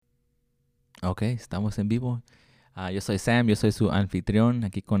Ok, estamos en vivo. Yo soy Sam, yo soy su anfitrión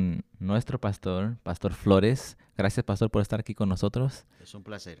aquí con nuestro pastor, Pastor Flores. Gracias, pastor, por estar aquí con nosotros. Es un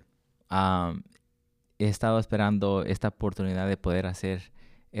placer. Am, He estado esperando esta oportunidad de poder hacer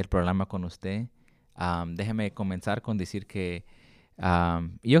el programa con usted. Déjeme comenzar con decir que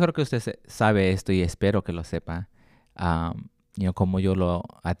yo creo que usted sabe esto y espero que lo sepa. Como yo lo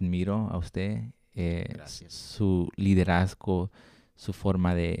admiro a usted, Gracias. su liderazgo, su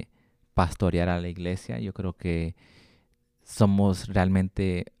forma de pastorear a la iglesia. Yo creo que somos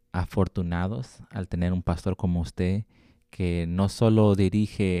realmente afortunados al tener un pastor como usted que no solo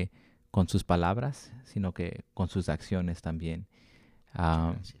dirige con sus palabras, sino que con sus acciones también. Muchas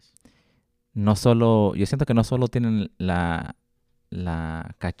Ah, gracias. no solo, yo siento que no solo tienen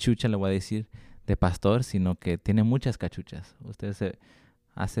la cachucha, le voy a decir, de pastor, sino que tiene muchas cachuchas. Usted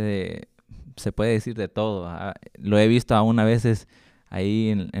hace, se puede decir de todo. Lo he visto aún a veces ahí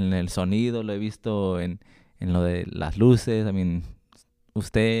en el sonido, lo he visto en lo de las luces.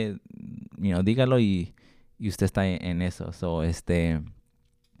 Usted, dígalo y usted está en eso.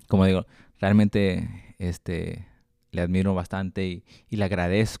 Como digo, realmente, le admiro bastante y le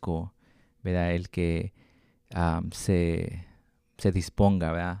agradezco, ¿verdad? El que se, se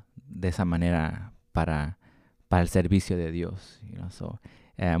disponga, ¿verdad? De esa manera para el servicio de Dios.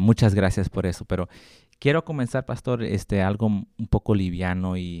 Muchas gracias por eso. Pero quiero comenzar, pastor, algo un poco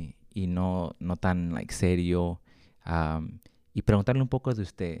liviano y no tan like, serio. Y preguntarle un poco de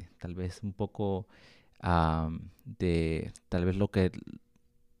usted, tal vez un poco de tal vez lo que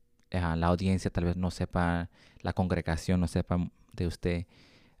la audiencia tal vez no sepa, la congregación no sepa de usted.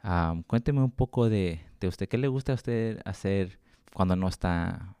 Cuénteme un poco de usted. ¿Qué le gusta a usted hacer cuando no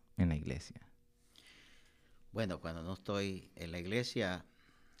está en la iglesia? Bueno, cuando no estoy en la iglesia,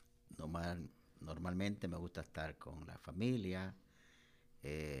 normalmente me gusta estar con la familia,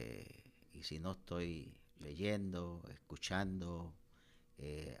 y si no estoy leyendo, escuchando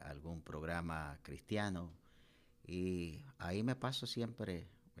algún programa cristiano, y ahí me paso siempre,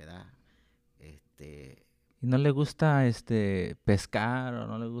 ¿verdad? Este, ¿Y no le gusta pescar o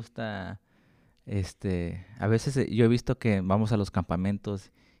no le gusta a veces yo he visto que vamos a los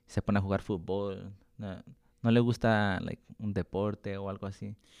campamentos y se pone a jugar fútbol? ¿No le gusta like, un deporte o algo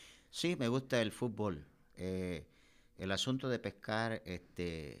así? sí, me gusta el fútbol. El asunto de pescar,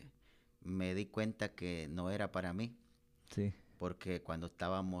 me di cuenta que no era para mí Sí, porque cuando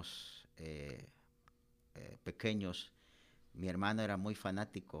estábamos pequeños, mi hermano era muy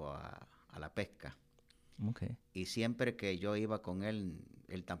fanático a la pesca. ok. Y siempre que yo iba con él,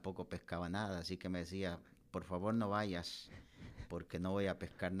 él tampoco pescaba nada. Así que me decía, por favor no vayas, porque no voy a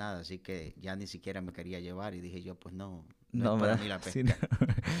pescar nada. Así que ya ni siquiera me quería llevar. Y dije yo, pues no, no es No, para ¿verdad? mí la Sí, no. pesca.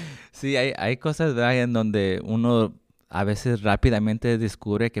 Sí, hay cosas, ¿verdad? En donde uno a veces rápidamente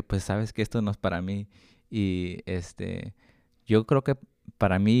descubre que pues sabes que esto no es para mí. Y yo creo que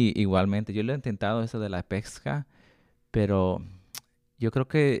para mí igualmente, yo lo he intentado eso de la pesca, pero yo creo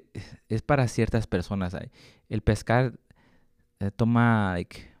que es para ciertas personas. El pescar toma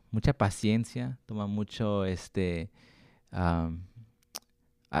like, mucha paciencia, toma mucho, am,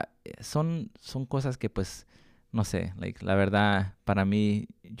 son cosas que pues, no sé, like, la verdad, para mí,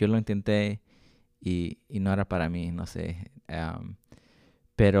 yo lo intenté y no era para mí, no sé.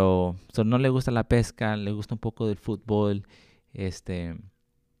 Pero no le gusta la pesca, le gusta un poco del fútbol, este,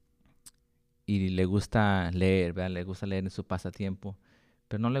 y le gusta leer, ¿verdad? Le gusta leer en su pasatiempo,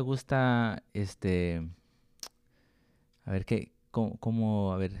 pero no le gusta, a ver,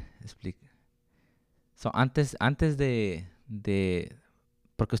 a ver, explica. Antes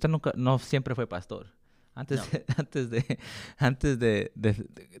porque usted nunca, no siempre fue pastor. Antes, No, antes de, antes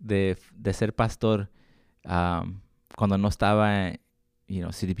de ser pastor, cuando no estaba,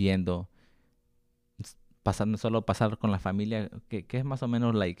 sirviendo, pasando solo pasar con la familia, ¿qué es más o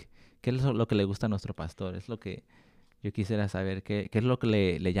menos like, qué es lo que le gusta a nuestro pastor? Es lo que yo quisiera saber, qué es lo que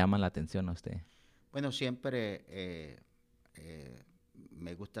le llama la atención a usted. bueno, siempre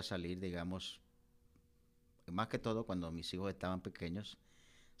me gusta salir, digamos, más que todo cuando mis hijos estaban pequeños.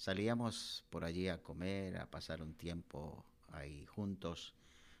 Salíamos por allí a comer, a pasar un tiempo ahí juntos.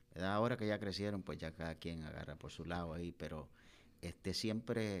 ¿Verdad? Ahora que ya crecieron, pues ya cada quien agarra por su lado ahí, pero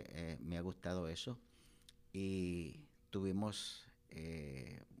siempre me ha gustado eso. Y tuvimos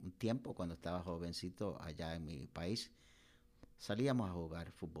un tiempo cuando estaba jovencito allá en mi país, salíamos a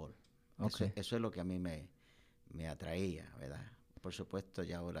jugar fútbol. Ok, Eso es lo que a mí me atraía, ¿verdad? Por supuesto,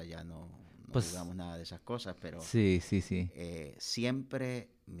 ya ahora ya no pues jugamos nada de esas cosas, pero sí, sí, sí. siempre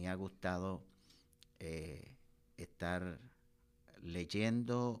me ha gustado estar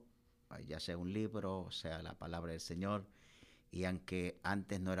leyendo, ya sea un libro, sea la palabra del Señor, y aunque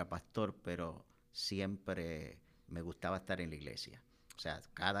antes no era pastor, pero siempre me gustaba estar en la iglesia. O sea,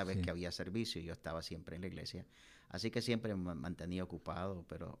 cada vez Sí, que había servicio yo estaba siempre en la iglesia. Así que siempre me mantenía ocupado,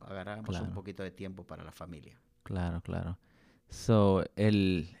 pero agarrábamos un claro, poquito de tiempo para la familia. claro, claro. So,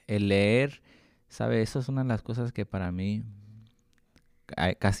 el leer, ¿sabe? Eso es una de las cosas que para mí,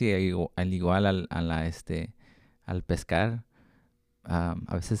 casi al igual al pescar, a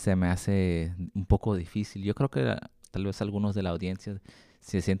veces se me hace un poco difícil. Yo creo que tal vez algunos de la audiencia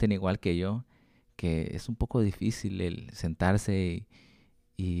se sienten igual que yo, que es un poco difícil el sentarse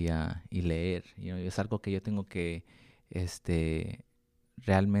y leer. Es algo que yo tengo que este,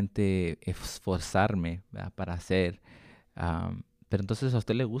 realmente esforzarme, ¿verdad? Para hacer. Pero entonces a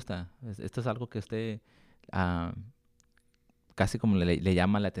usted le gusta. Esto es algo que usted casi como le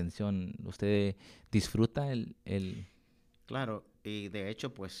llama la atención. ¿Usted disfruta el... Claro, y de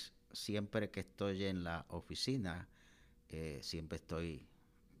hecho, pues siempre que estoy en la oficina, siempre estoy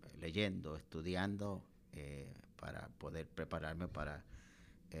leyendo, estudiando para poder prepararme para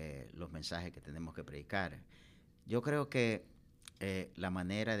los mensajes que tenemos que predicar. Yo creo que la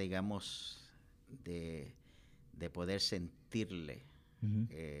manera, digamos, de, de poder sentirle Ujú.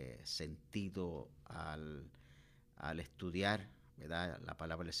 sentido al estudiar, ¿verdad? La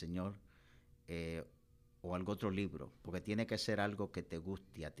palabra del Señor, eh, o algún otro libro, porque tiene que ser algo que te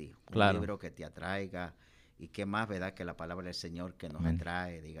guste a ti, un Claro. libro que te atraiga, y qué más, ¿verdad? Que la palabra del Señor que nos Amén.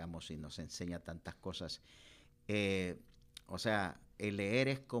 atrae, digamos, y nos enseña tantas cosas. Eh, o sea, el leer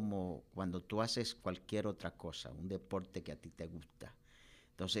es como cuando tú haces cualquier otra cosa, un deporte que a ti te gusta.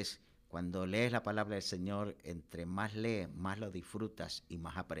 Entonces, cuando lees la palabra del Señor, entre más lees, más lo disfrutas y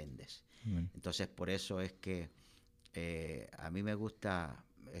más aprendes. Amén. Entonces, por eso es que a mí me gusta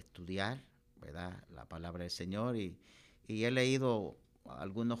estudiar, ¿verdad? La palabra del Señor y he leído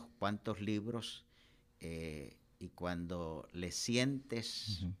algunos cuantos libros y cuando le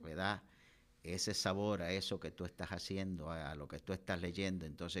sientes, Ujú. ¿verdad? Ese sabor a eso que tú estás haciendo, a lo que tú estás leyendo,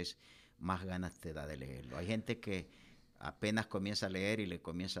 entonces más ganas te da de leerlo. Hay gente que apenas comienza a leer y le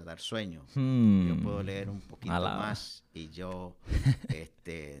comienza a dar sueño. Yo puedo leer un poquito Alaba. más y yo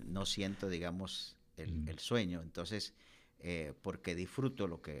no siento, digamos, Mm. el sueño. Entonces, porque disfruto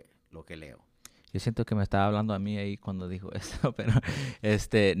lo que leo. Yo siento que me estaba hablando a mí ahí cuando dijo eso, pero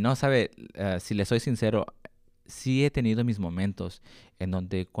no sabe, si le soy sincero, sí he tenido mis momentos en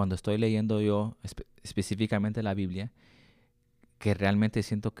donde cuando estoy leyendo yo específicamente la Biblia, que realmente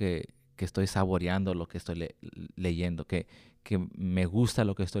siento que estoy saboreando lo que estoy leyendo, que me gusta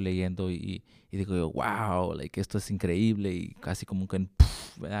lo que estoy leyendo y digo yo, wow, like, esto es increíble y casi como que,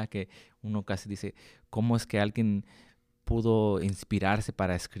 ¿verdad? Que uno casi dice, ¿cómo es que alguien pudo inspirarse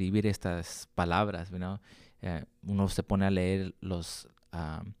para escribir estas palabras, you know? Uno se pone a leer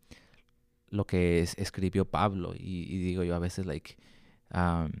lo que escribió Pablo y digo yo a veces, like,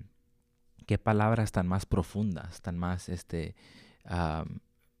 um, qué palabras tan más profundas, tan más, um,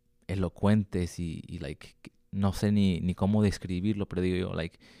 elocuentes like, no sé ni cómo describirlo, pero digo yo,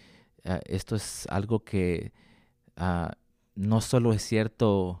 like, esto es algo que ah, no solo es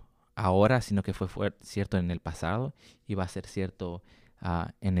cierto ahora, sino que fue cierto en el pasado y va a ser cierto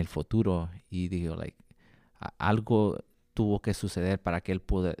en el futuro. Y digo, like, algo tuvo que suceder para que él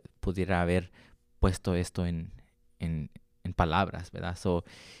pudiera haber puesto esto en, en palabras, ¿verdad? So,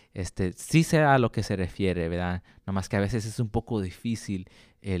 sí sé a lo que se refiere, ¿verdad? Nada más que a veces es un poco difícil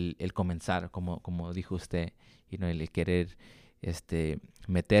el comenzar, como dijo usted, el querer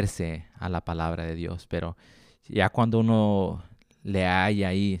meterse a la palabra de Dios, pero ya cuando uno le halla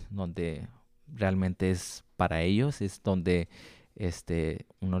ahí donde realmente es para ellos, es donde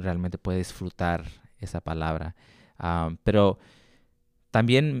uno realmente puede disfrutar esa palabra. Pero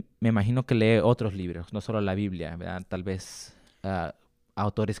también me imagino que lee otros libros, no solo la Biblia, ¿verdad? Tal vez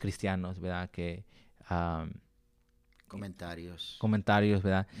autores cristianos, ¿verdad? Um, Comentarios. comentarios,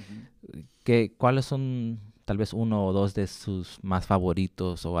 ¿verdad? Ujú. ¿Cuáles son tal vez uno o dos de sus más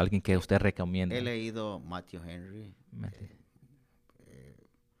favoritos o alguien que Eh, usted He recomienda? leído Matthew Henry. Mete. eh,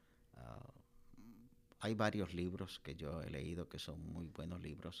 ah, Hay varios libros que yo he leído que son muy buenos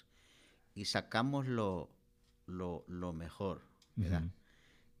libros y sacamos lo mejor, ¿verdad? Ujú,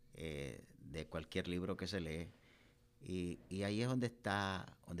 De cualquier libro que se lee y ahí es donde está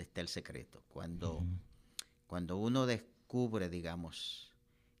el secreto. ujú, Cuando uno descubre, digamos,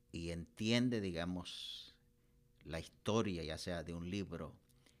 y entiende, digamos, la historia, ya sea de un libro,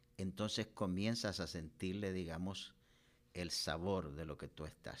 entonces comienzas a sentirle, digamos, el sabor de lo que tú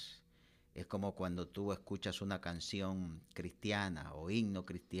estás. Es como cuando tú escuchas una canción cristiana o himno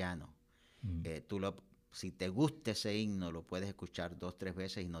cristiano. ujú, Tú lo, si te gusta ese himno, lo puedes escuchar dos, tres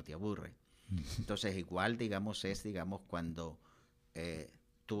veces y no te aburre. Entonces, igual, digamos, es, digamos, cuando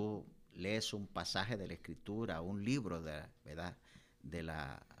tú lees un pasaje de la Escritura, un libro de, ¿verdad?, de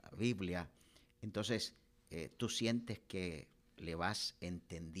la Biblia, entonces tú sientes que le vas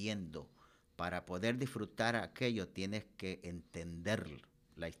entendiendo. Para poder disfrutar aquello tienes que entender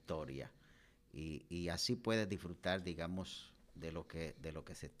la historia y así puedes disfrutar, digamos, de lo que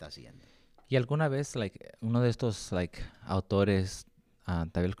se está haciendo. ¿Y alguna vez, uno de estos, autores,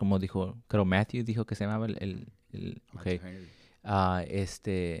 tal vez como dijo, creo Matthew dijo que se llamaba Matthew okay, Henry. ah,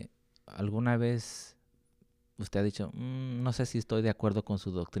 alguna vez usted ha dicho, no sé si estoy de acuerdo con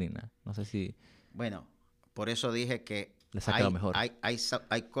su doctrina, no sé si Bueno, por eso dije que le saca lo mejor,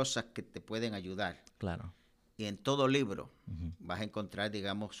 hay cosas que te pueden ayudar. claro. Y en todo libro Ujú. vas a encontrar,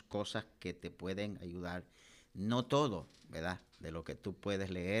 digamos, cosas que te pueden ayudar. No todo, ¿verdad? De lo que tú puedes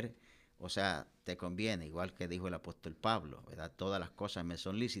leer, o sea, te conviene, igual que dijo el apóstol Pablo, ¿verdad? Todas las cosas me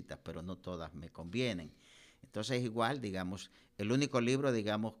son lícitas, pero no todas me convienen. Entonces, igual, digamos, el único libro,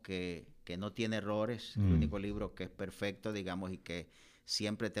 digamos, que no tiene errores, el Mm. único libro que es perfecto, digamos, y que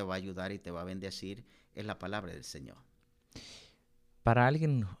siempre te va a ayudar y te va a bendecir, es la palabra del Señor. Para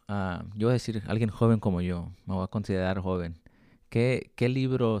alguien, yo voy a decir, alguien joven como yo, me voy a considerar joven, ¿qué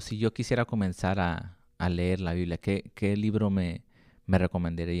libro, si yo quisiera comenzar a leer la Biblia, qué libro me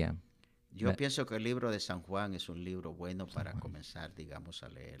recomendaría? Yo Me- pienso que el libro de San Juan es un libro bueno San para Juan. comenzar, digamos, a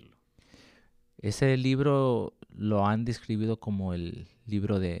leerlo. Ese libro lo han describido como el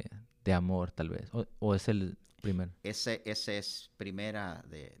libro de amor, tal vez, o es el primero. Ese es primera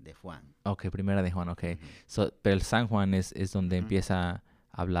de Juan. Ok, primera de Juan, ok. Ujú, Pero el San Juan es donde ujú. empieza a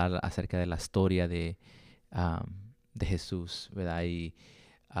hablar acerca de la historia de Jesús, ¿verdad?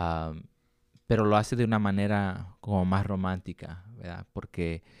 Am, pero lo hace de una manera como más romántica, ¿verdad?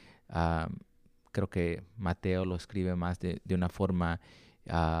 Porque am, creo que Mateo lo escribe más de una forma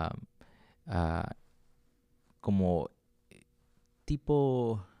ah, ah, como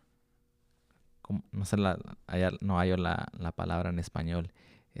tipo, no sé, no hallo la palabra en español,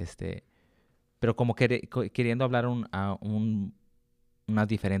 este, pero como queriendo hablar una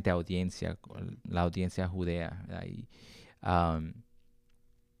diferente audiencia, Ujú. la audiencia judea, ¿verdad? Um,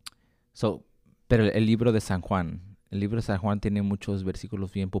 so, pero el libro de San Juan tiene muchos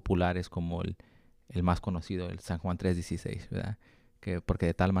versículos bien populares como el más conocido, el San Juan 3:16, ¿verdad? Que porque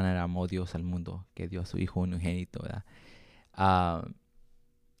de tal manera amó Dios al mundo que dio a su Hijo unigénito, ¿verdad? Ah,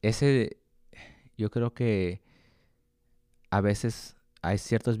 ese, yo creo que a veces hay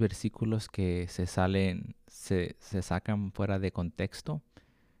ciertos versículos que se sacan fuera de contexto.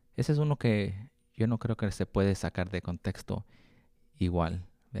 Ese es uno que yo no creo que se puede sacar de contexto igual.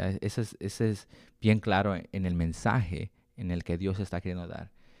 ¿Verdad? Ese es bien claro en el mensaje en el que Dios está queriendo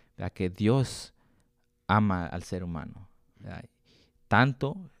dar. ¿Verdad? Que Dios ama al ser humano. ¿Verdad?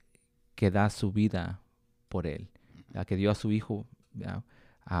 Tanto que da su vida por él. ¿Verdad? Que dio a su Hijo, ¿verdad?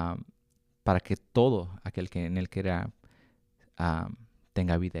 Ah, para que todo aquel que en él quiera ah,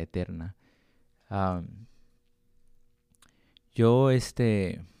 tenga vida eterna. Ah, yo, a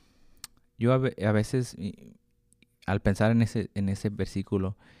veces, al pensar en ese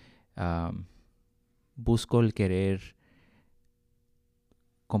versículo, ah, busco el querer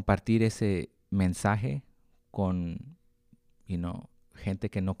compartir ese mensaje con, gente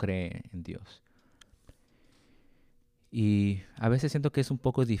que no cree en Dios. Y a veces siento que es un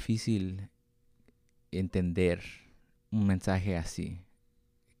poco difícil entender un mensaje así,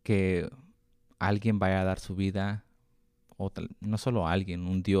 que alguien vaya a dar su vida, no solo alguien,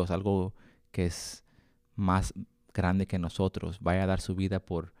 un Dios, algo que es más grande que nosotros, vaya a dar su vida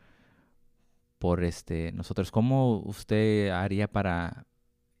por nosotros. ¿Cómo usted haría para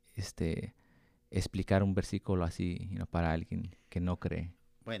este explicar un versículo así, para alguien que no cree?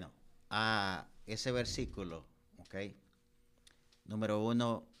 Bueno, a ese versículo, ¿ok? Número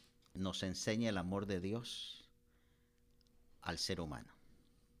uno, nos enseña el amor de Dios al ser humano.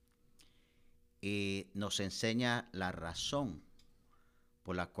 Y nos enseña la razón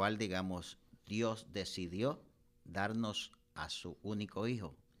por la cual, digamos, Dios decidió darnos a su único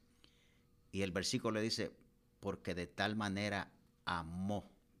hijo. Y el versículo le dice, porque de tal manera amó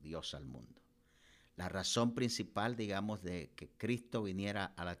Dios al mundo. La razón principal, digamos, de que Cristo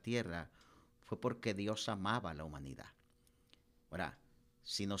viniera a la tierra fue porque Dios amaba a la humanidad. Ahora,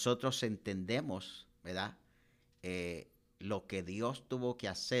 si nosotros entendemos, ¿verdad? Lo que Dios tuvo que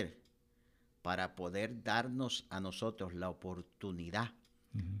hacer para poder darnos a nosotros la oportunidad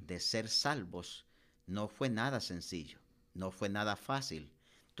Ujú. de ser salvos, no fue nada sencillo, no fue nada fácil.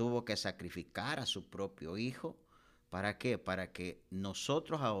 Tuvo que sacrificar a su propio hijo. ¿Para qué? Para que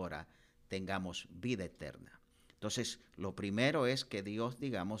nosotros ahora tengamos vida eterna. Entonces, lo primero es que Dios,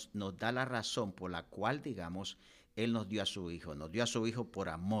 digamos, nos da la razón por la cual, digamos, Él nos dio a su Hijo. Nos dio a su Hijo por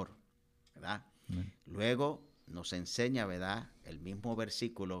amor, ¿verdad? Amén. Luego nos enseña, ¿verdad? El mismo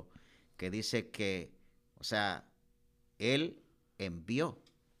versículo que dice que, o sea, Él envió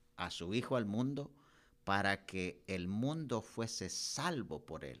a su Hijo al mundo para que el mundo fuese salvo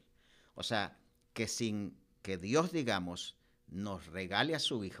por Él. O sea, que sin que Dios, digamos, nos regale a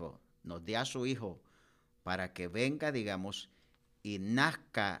su Hijo, nos dé a su Hijo para que venga, digamos, y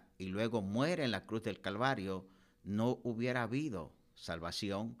nazca y luego muera en la cruz del Calvario, no hubiera habido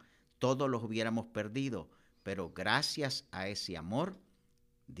salvación, todos los hubiéramos perdido, pero gracias a ese amor,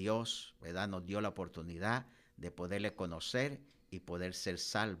 Dios, ¿verdad?, nos dio la oportunidad de poderle conocer y poder ser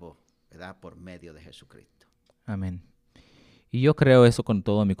salvos, ¿verdad?, por medio de Jesucristo. Amén. Y yo creo eso con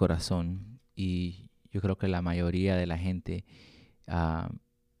todo mi corazón. Y yo creo que la mayoría de la gente ah,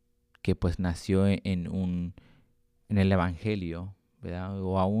 que pues nació en el Evangelio, ¿verdad?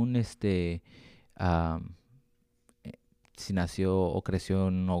 O aún ah, eh, si nació o creció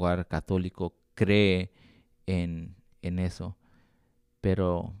en un hogar católico, cree en eso.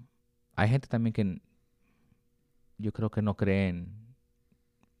 Pero hay gente también que yo creo que no cree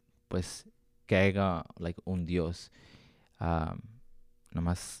pues, que haya, like, un Dios. Ah,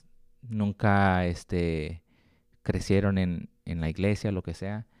 nomás nunca, crecieron en la iglesia, lo que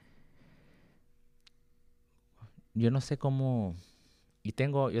sea. Yo no sé cómo, yo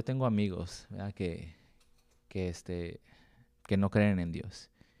tengo amigos, ¿verdad? Que, que no creen en Dios.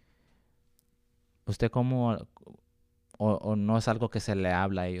 ¿Usted cómo, o no es algo que se le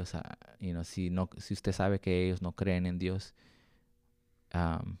habla a ellos, si no, si usted sabe que ellos no creen en Dios,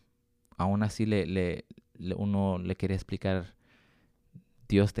 am, aún así uno le quiere explicar,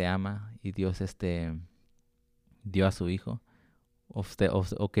 Dios te ama y Dios, dio a su hijo?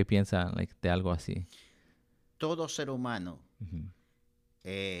 ¿O qué piensa, like, de algo así? Todo ser humano Ujú.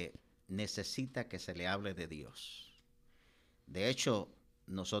 necesita que se le hable de Dios. De hecho,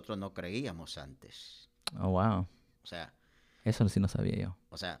 nosotros no creíamos antes. Oh, wow. O sea, Eso sí no sabía yo.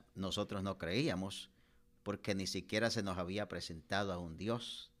 nosotros no creíamos porque ni siquiera se nos había presentado a un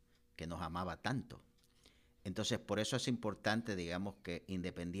Dios que nos amaba tanto. Entonces, por eso es importante, digamos, que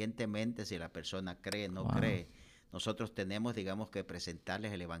independientemente si la persona cree o no Wow. cree, nosotros tenemos, digamos, que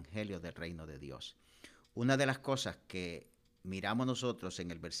presentarles el Evangelio del reino de Dios. Una de las cosas que miramos nosotros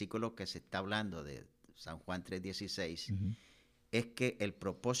en el versículo que se está hablando de San Juan 3:16 Ujú, es que el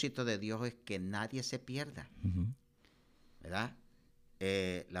propósito de Dios es que nadie se pierda, ujú. ¿verdad?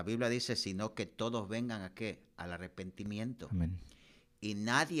 La Biblia dice, sino que todos vengan ¿a qué? Al arrepentimiento. Amén. Y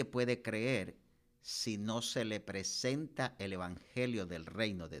nadie puede creer si no se le presenta el Evangelio del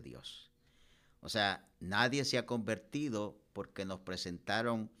reino de Dios. O sea, nadie se ha convertido porque nos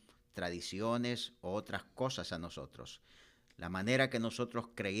presentaron tradiciones o otras cosas a nosotros. La manera que nosotros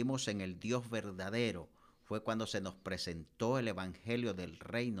creímos en el Dios verdadero fue cuando se nos presentó el Evangelio del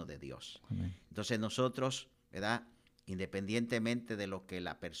reino de Dios. Amén. Entonces nosotros, ¿verdad?, independientemente de lo que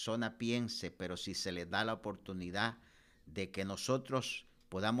la persona piense, pero si se les da la oportunidad de que nosotros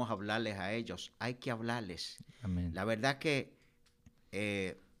podamos hablarles a ellos, hay que hablarles. Amén. La verdad que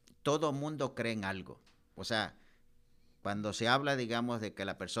todo mundo cree en algo. O sea, cuando se habla, digamos, de que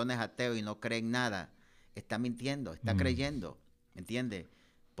la persona es ateo y no cree en nada, está mintiendo, está Mm. creyendo, ¿entiende?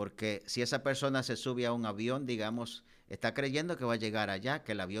 Porque si esa persona se sube a un avión, digamos, está creyendo que va a llegar allá,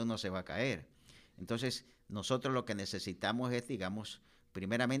 que el avión no se va a caer. Entonces, nosotros lo que necesitamos es, digamos,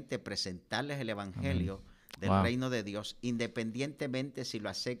 primeramente presentarles el Amén. Evangelio del Wow. reino de Dios, independientemente si lo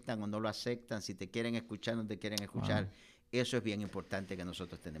aceptan o no lo aceptan, si te quieren escuchar o no te quieren Wow. escuchar. Eso es bien importante que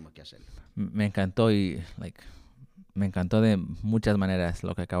nosotros tenemos que hacerlo. Me encantó y, like, me encantó de muchas maneras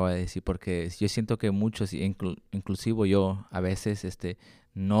lo que acabo de decir, porque yo siento que muchos, inclusive yo, a veces,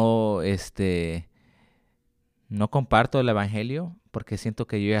 no, no comparto el evangelio porque siento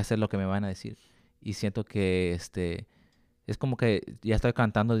que yo voy a hacer lo que me van a decir. Y siento que, es como que ya estoy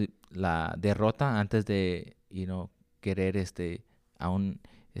cantando la derrota antes de, querer, aún,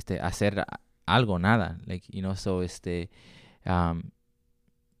 hacer algo, nada. Like, so, um,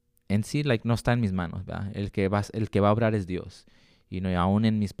 en sí, like, no está en mis manos, ¿verdad? El que va a obrar es Dios. Y aún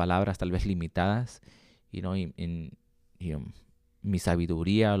en mis palabras tal vez limitadas, y mi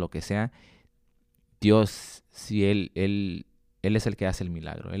sabiduría o lo que sea, Dios, si él es el que hace el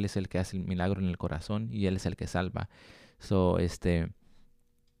milagro. Él es el que hace el milagro en el corazón y Él es el que salva. So,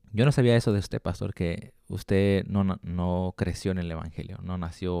 yo no sabía eso de usted, pastor, que usted no creció en el evangelio, no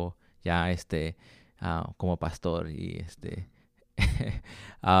nació ya, como pastor y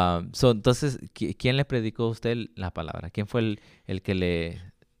entonces, ¿quién le predicó a usted la palabra? ¿Quién fue el que le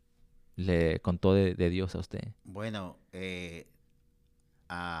le contó de Dios a usted? Bueno,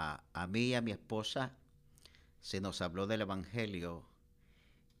 a mí y a mi esposa se nos habló del Evangelio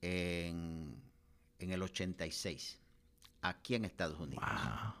en, en el 86, aquí en Estados Unidos.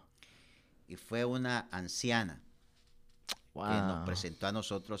 Wow. Y fue una anciana que nos Wow. presentó a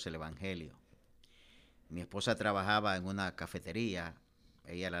nosotros el Evangelio. Mi esposa trabajaba en una cafetería,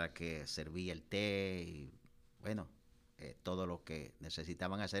 ella era la que servía el té y, bueno, todo lo que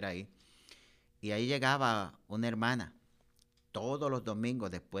necesitaban hacer ahí. Y ahí llegaba una hermana todos los domingos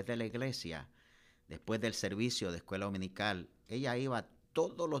después de la iglesia, después del servicio de escuela dominical. Ella iba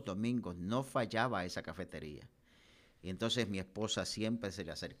todos los domingos, no fallaba a esa cafetería. Y entonces mi esposa siempre se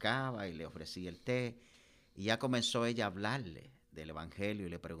le acercaba y le ofrecía el té. Y ya comenzó ella a hablarle del Evangelio y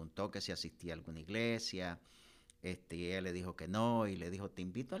le preguntó que si asistía a alguna iglesia. Y ella le dijo que no y le dijo, te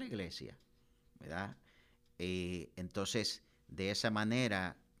invito a la iglesia, ¿verdad? Y entonces, de esa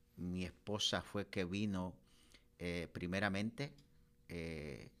manera, mi esposa fue que vino primeramente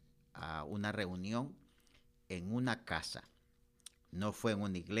a una reunión en una casa. No fue en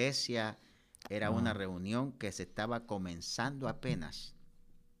una iglesia, era una Wow. reunión que se estaba comenzando apenas,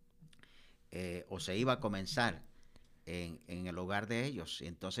 o se iba a comenzar en el hogar de ellos. Y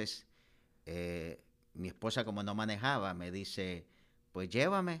entonces, mi esposa, como no manejaba, me dice, pues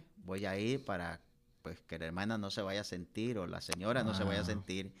llévame, voy a ir para pues que la hermana no se vaya a sentir o la señora no se vaya a Wow.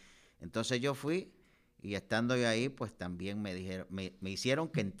 sentir. Entonces yo fui y estando yo ahí, pues también me dijeron, me hicieron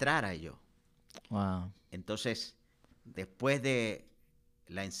que entrara yo. Wow. Entonces, después de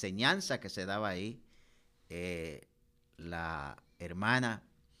la enseñanza que se daba ahí, la hermana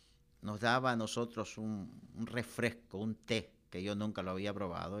nos daba a nosotros un refresco, un té, que yo nunca lo había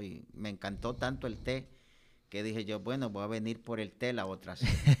probado y me encantó tanto el té que dije yo, bueno, voy a venir por el té la otra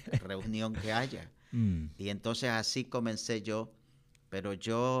reunión que haya. Mm. Y entonces así comencé yo, pero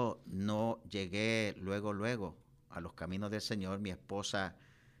yo no llegué luego a los caminos del Señor. Mi esposa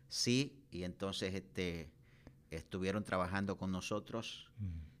sí, y entonces estuvieron trabajando con nosotros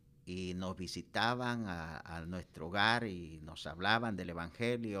Mm. y nos visitaban a nuestro hogar y nos hablaban del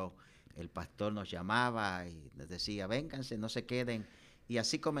Evangelio. El pastor nos llamaba y nos decía, vénganse, no se queden. Y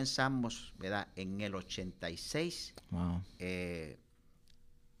así comenzamos, ¿verdad? En el 86 Wow.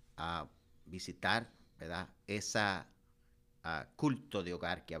 a visitar, ¿verdad? Esa culto de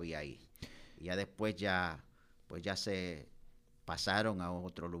hogar que había ahí. Y ya después pues ya se pasaron a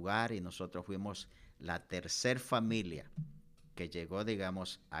otro lugar y nosotros fuimos la tercer familia que llegó,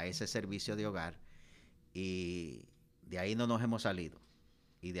 digamos, a ese servicio de hogar y de ahí no nos hemos salido.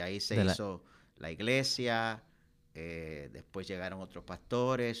 Y de ahí se De la, hizo la iglesia, después llegaron otros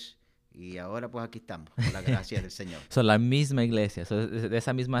pastores y ahora pues aquí estamos, por la gracia del Señor. so, la misma iglesia, so, de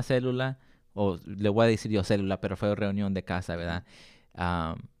esa misma célula, o le voy a decir yo célula, pero fue reunión de casa, Uh -huh. ¿verdad?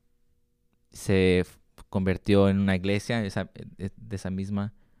 Um, se convirtió en una iglesia de esa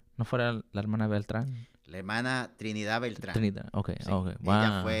misma. ¿No fuera la hermana Beltrán? La hermana Trinidad Beltrán. Trinidad. Ok, Sí, ok.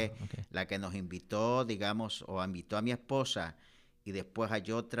 ella Wow. fue Okay. la que nos invitó, digamos, o invitó a mi esposa y después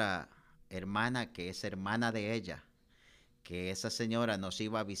hay otra hermana que es hermana de ella, que esa señora nos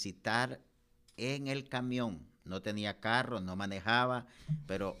iba a visitar en el camión. No tenía carro, no manejaba,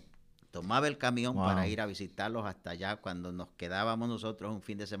 pero tomaba el camión para Wow. ir a visitarlos hasta allá. Cuando nos quedábamos nosotros un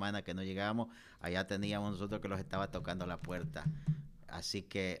fin de semana que no llegábamos, allá teníamos nosotros que los estaba tocando la puerta. Así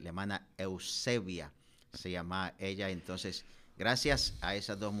que la hermana Eusebia se llama ella. Entonces, gracias a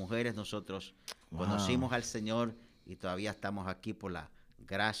esas dos mujeres nosotros Wow. conocimos al Señor y todavía estamos aquí por la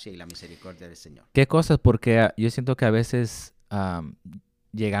gracia y la misericordia del Señor. ¿Qué cosas? Porque yo siento que a veces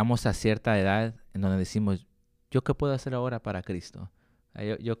llegamos a cierta edad en donde decimos, ¿yo qué puedo hacer ahora para Cristo?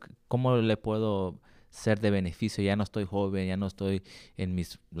 ¿Cómo le puedo ser de beneficio? Ya no estoy joven, ya no estoy en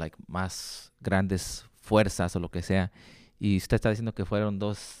mis más grandes fuerzas o lo que sea. Y usted está diciendo que fueron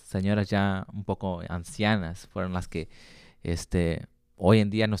dos señoras ya un poco ancianas, fueron las que hoy en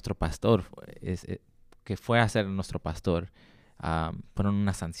día nuestro pastor, que fue a ser nuestro pastor, fueron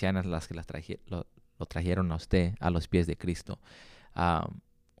unas ancianas las que lo trajeron a usted a los pies de Cristo.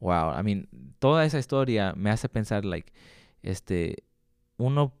 Wow, I mean, toda esa historia me hace pensar,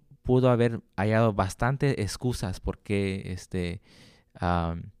 uno pudo haber hallado bastantes excusas porque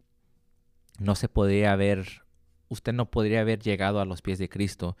no se podía haber, usted no podría haber llegado a los pies de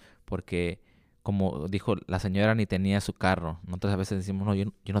Cristo porque, como dijo la señora, ni tenía su carro. Nosotros a veces decimos, no, yo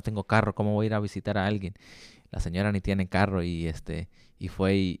no tengo carro, ¿cómo voy a ir a visitar a alguien? La señora ni tiene carro y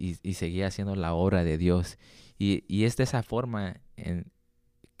fue y seguía haciendo la obra de Dios. Y es de esa forma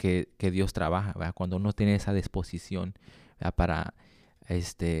que Dios trabaja, ¿verdad? Cuando uno tiene esa disposición, ¿verdad?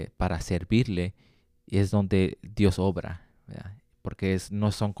 Para servirle, y es donde Dios obra, ¿verdad? porque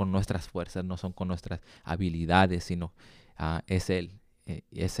no son con nuestras fuerzas, no son con nuestras habilidades, sino es Él.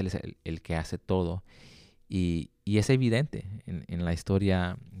 Es Él es el que hace todo. Y es evidente en la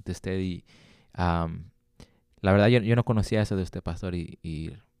historia de usted. Y um, la verdad, yo no conocía eso de usted, pastor.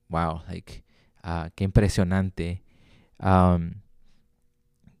 Y wow, like, qué impresionante. Um,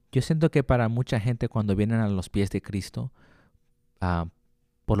 yo siento que para mucha gente cuando vienen a los pies de Cristo, uh,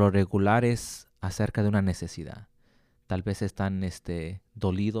 por lo regular es acerca de una necesidad. Tal vez están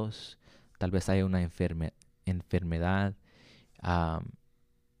dolidos, tal vez hay una enfermedad, um,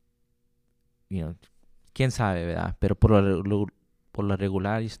 you know, quién sabe, ¿verdad? Pero por lo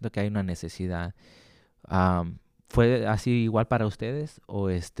regular yo siento que hay una necesidad. Um, ¿Fue así igual para ustedes? ¿O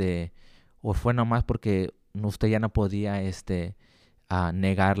fue nomás porque usted ya no podía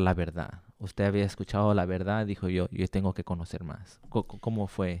negar la verdad? Usted había escuchado la verdad, dijo yo tengo que conocer más. ¿Cómo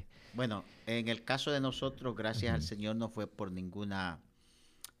fue? Bueno, en el caso de nosotros, gracias al Ujú, Señor, no fue por ninguna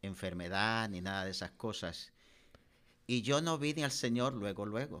enfermedad ni nada de esas cosas. Y yo no vine al Señor luego,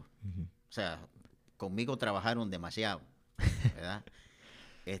 luego. ujú. O sea, conmigo trabajaron demasiado, ¿verdad?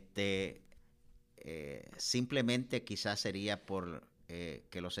 Este, Simplemente quizás sería por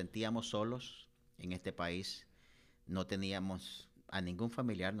que lo sentíamos solos en este país. No teníamos a ningún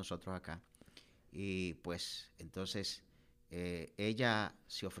familiar nosotros acá. Y pues entonces ella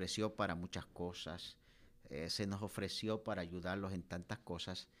se ofreció para muchas cosas. Se nos ofreció para ayudarlos en tantas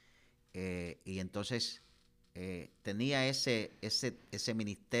cosas. Y entonces tenía ese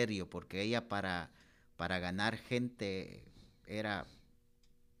ministerio porque ella para ganar gente era,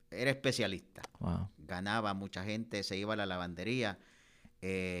 era especialista. Wow. Ganaba mucha gente, se iba a la lavandería,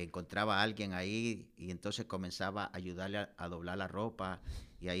 encontraba a alguien ahí y entonces comenzaba a ayudarle a doblar la ropa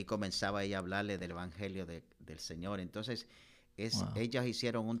y ahí comenzaba ella a hablarle del evangelio del Señor. Entonces Wow. ellas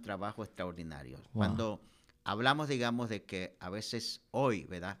hicieron un trabajo extraordinario. Wow. Cuando hablamos, digamos, de que a veces hoy,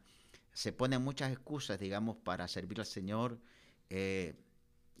 ¿verdad? Se ponen muchas excusas, digamos, para servir al Señor. eh,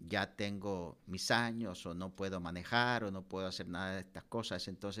 ya tengo mis años o no puedo manejar o no puedo hacer nada de estas cosas.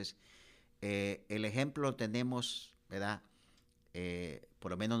 Entonces, el ejemplo lo tenemos, ¿verdad?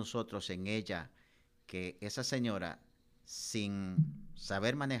 Por lo menos nosotros en ella, que esa señora, sin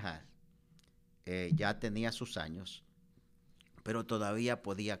saber manejar, ya tenía sus años, pero todavía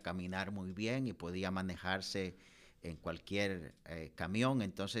podía caminar muy bien y podía manejarse en cualquier camión.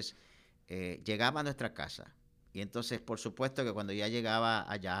 Entonces, llegaba a nuestra casa. Y entonces, por supuesto que cuando ya llegaba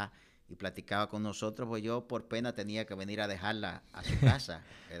allá y platicaba con nosotros, pues yo por pena tenía que venir a dejarla a su casa,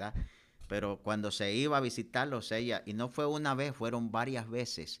 ¿verdad? Pero cuando se iba a visitarlos ella, y no fue una vez, fueron varias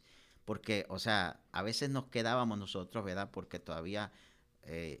veces, porque, o sea, a veces nos quedábamos nosotros, ¿verdad? Porque todavía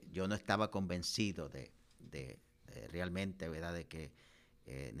yo no estaba convencido realmente, ¿verdad? De que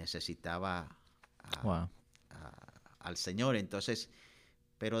necesitaba a- Wow. al Señor. Entonces,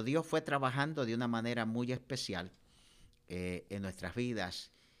 pero Dios fue trabajando de una manera muy especial en nuestras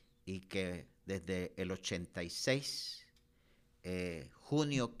vidas y que desde el 86,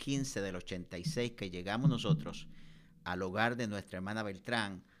 junio 15 del 86, que llegamos nosotros al hogar de nuestra hermana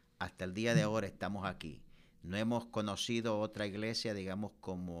Beltrán, hasta el día de ahora estamos aquí. No hemos conocido otra iglesia, digamos,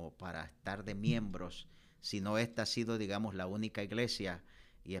 como para estar de miembros, sino esta ha sido, digamos, la única iglesia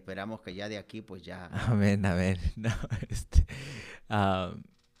y esperamos que ya de aquí, pues ya. Amén, amén. No, este, ah,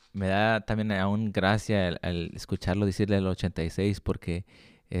 me da también aún gracia al escucharlo decirle el 86 porque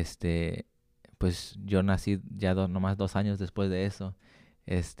pues yo nací ya nomás 2 años después de eso.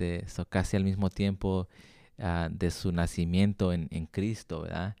 Casi al mismo tiempo de su nacimiento en Cristo,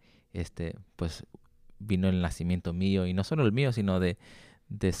 ¿verdad? Pues vino el nacimiento mío y no solo el mío, sino de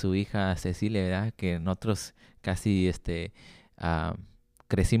su hija Cecilia, ¿verdad? Que nosotros casi ah,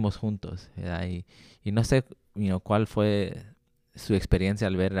 crecimos juntos, ¿verdad? Y no sé, cuál fue su experiencia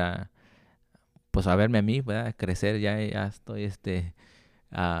al ver pues a verme a mí, ¿verdad? Crecer, ya estoy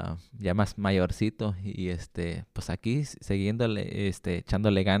ya más mayorcito y pues aquí siguiéndole,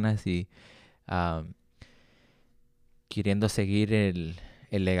 echándole ganas y ah, queriendo seguir el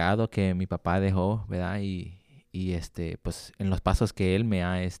legado que mi papá dejó, ¿verdad? Y pues en los pasos que él me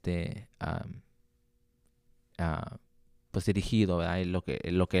ha ah, pues dirigido, ¿verdad? Y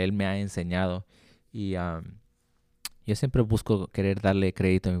lo que él me ha enseñado. Y yo siempre busco querer darle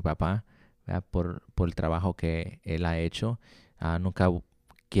crédito a mi papá, ¿verdad? Por el trabajo que él ha hecho. Nunca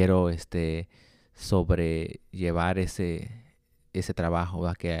quiero sobrellevar ese trabajo,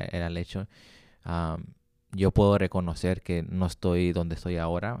 ¿verdad? Que él ha hecho. Am, yo puedo reconocer que no estoy donde estoy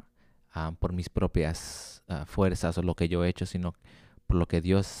ahora por mis propias fuerzas o lo que yo he hecho, sino por lo que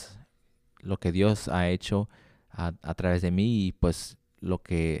Dios ha hecho a través de mí y pues lo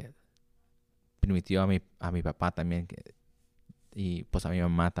que permitió a mi papá también y pues a mi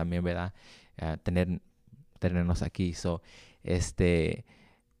mamá también, ¿verdad? Tenernos aquí. So, este,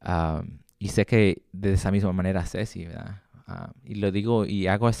 y sé que de esa misma manera Ceci, ¿verdad? Y lo digo y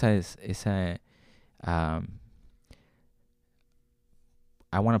hago um,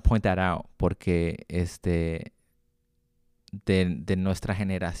 I want to point that out porque de nuestra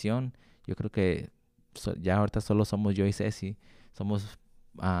generación, yo creo que ya ahorita solo somos yo y Ceci. Somos,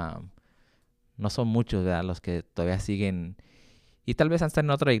 um, no son muchos, ¿verdad? Los que todavía siguen y tal vez están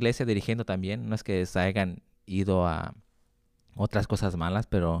en otra iglesia dirigiendo también. No es que se hayan ido a otras cosas malas,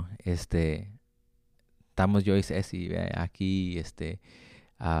 pero estamos yo y Ceci aquí,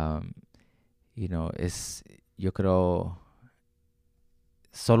 um, es, yo creo,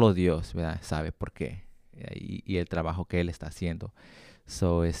 solo Dios, ¿verdad? Sabe por qué y el trabajo que Él está haciendo.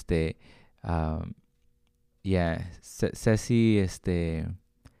 So, um, yeah, Ceci,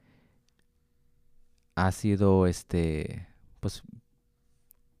 ha sido, pues,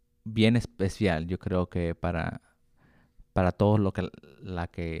 bien especial, yo creo que para todos la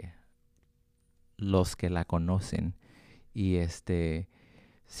que, los que la conocen. Y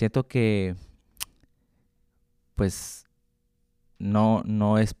siento que, pues,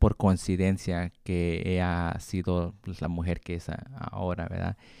 no es por coincidencia que ella ha sido pues, la mujer que es ahora,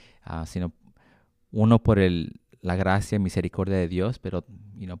 ¿verdad? Sino uno por la gracia y misericordia de Dios, pero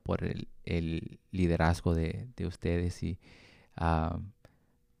por el liderazgo de ustedes. Y ah,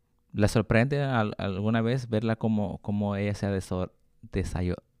 ¿la sorprende alguna vez verla como ella se ha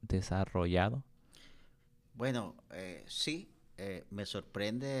desarrollado? Bueno, sí, me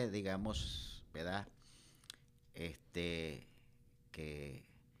sorprende, digamos, ¿verdad? Este, que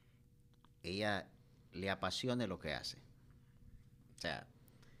ella le apasione lo que hace. O sea,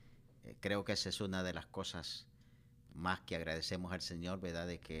 creo que esa es una de las cosas más que agradecemos al Señor, ¿verdad?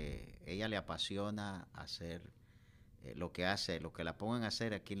 De que ella le apasiona hacer lo que hace, lo que la pongan a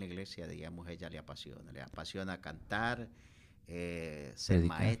hacer aquí en la iglesia, digamos, ella le apasiona cantar, ser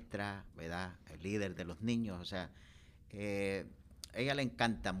Predicar. maestra, ¿verdad? El líder de los niños, o sea, eh, ella le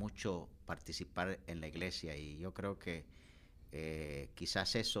encanta mucho participar en la iglesia y yo creo que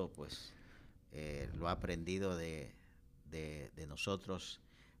quizás eso pues lo ha aprendido de nosotros.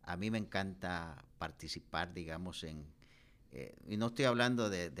 A mí me encanta participar, digamos, y no estoy hablando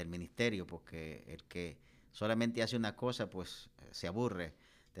del ministerio, porque el que solamente hace una cosa, pues se aburre.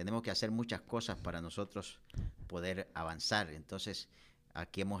 Tenemos que hacer muchas cosas para nosotros poder avanzar. Entonces,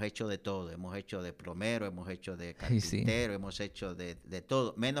 aquí hemos hecho de todo. Hemos hecho de plomero, hemos hecho de Y sí. carpintero, hemos hecho de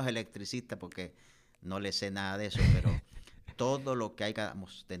todo, menos electricista, porque no le sé nada de eso, pero todo lo que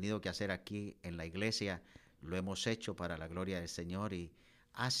hayamos tenido que hacer aquí en la iglesia lo hemos hecho para la gloria del Señor y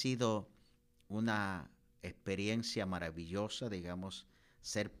ha sido una experiencia maravillosa, digamos,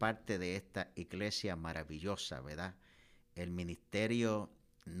 ser parte de esta iglesia maravillosa, ¿verdad? El ministerio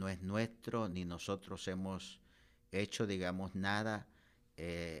no es nuestro, ni nosotros hemos hecho, digamos, nada.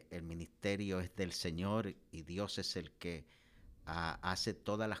 El ministerio es del Señor y Dios es el que hace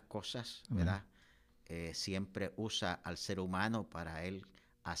todas las cosas, Amén. ¿verdad? Siempre usa al ser humano para él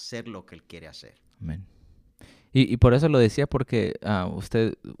hacer lo que él quiere hacer. Amén. Y por eso lo decía, porque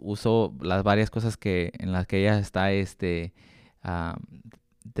usted usó las varias cosas en las que ella está ah,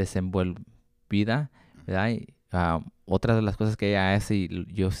 desenvolvida, Ujú. ¿verdad? Y, otra de las cosas que ella hace, y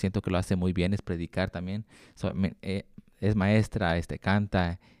yo siento que lo hace muy bien, es predicar también. Es maestra,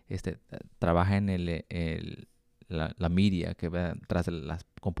 canta, trabaja en la media, que va tras de las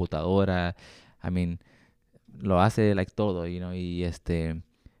computadoras. I mean, lo hace like todo, y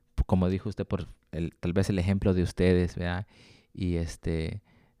como dijo usted, por tal vez el ejemplo de ustedes, ¿verdad? Y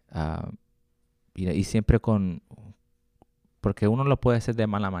ah, y siempre porque uno lo puede hacer de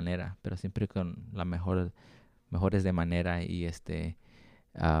mala manera, pero siempre con la mejores de manera. Y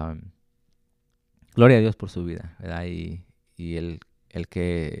ah, gloria a Dios por su vida, ¿verdad? Y el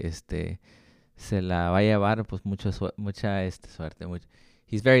que se la va a llevar, pues mucha suerte.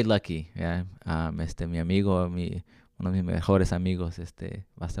 He's very lucky, ¿verdad? Mi amigo, uno de mis mejores amigos,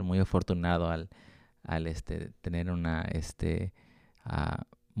 va a estar muy afortunado al tener una ah,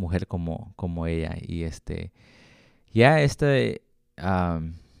 mujer como ella. Y ya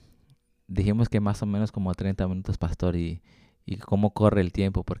am, dijimos que más o menos como 30 minutos, pastor, y cómo corre el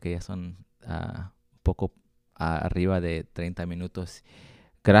tiempo, porque ya son un poco arriba de 30 minutos.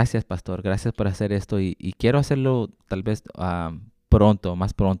 Gracias, pastor, gracias por hacer esto, y quiero hacerlo tal vez pronto,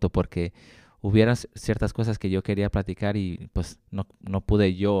 más pronto, porque hubieran ciertas cosas que yo quería platicar y pues no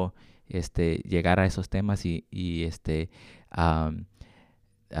pude yo llegar a esos temas y am,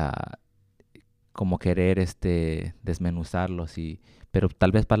 ah, como querer desmenuzarlos, pero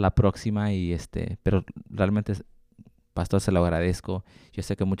tal vez para la próxima. Pero realmente Pastor, se lo agradezco. Yo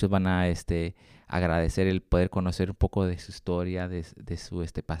sé que muchos van a agradecer el poder conocer un poco de su historia, de su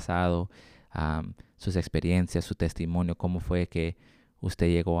pasado, sus experiencias, su testimonio, cómo fue que usted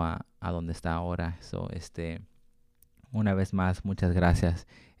llegó a donde está ahora. So, una vez más, muchas gracias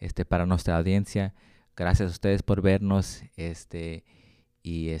para nuestra audiencia. Gracias a ustedes por vernos.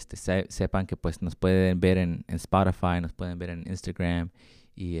 Y sepan que pues nos pueden ver en Spotify, nos pueden ver en Instagram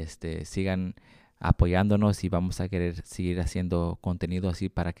y sigan apoyándonos y vamos a querer seguir haciendo contenido así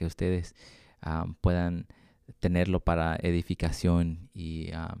para que ustedes puedan tenerlo para edificación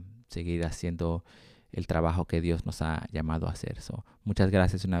y seguir haciendo el trabajo que Dios nos ha llamado a hacer. So, muchas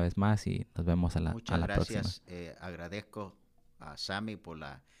gracias una vez más y nos vemos a Muchas la próxima. gracias. Agradezco a Sammy por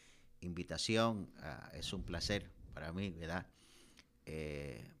la invitación. Es un placer para mí, ¿verdad?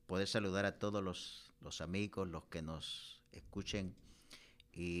 Poder saludar a todos los amigos, los que nos escuchen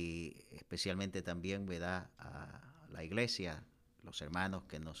y especialmente también, ¿verdad?, a la iglesia, los hermanos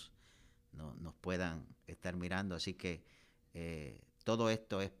que nos puedan estar mirando. Así que todo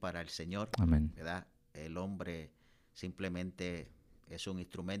esto es para el Señor, Amén. ¿verdad? El hombre simplemente es un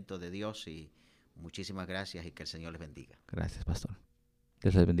instrumento de Dios y muchísimas gracias y que el Señor les bendiga. Gracias, pastor.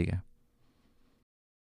 Dios les bendiga.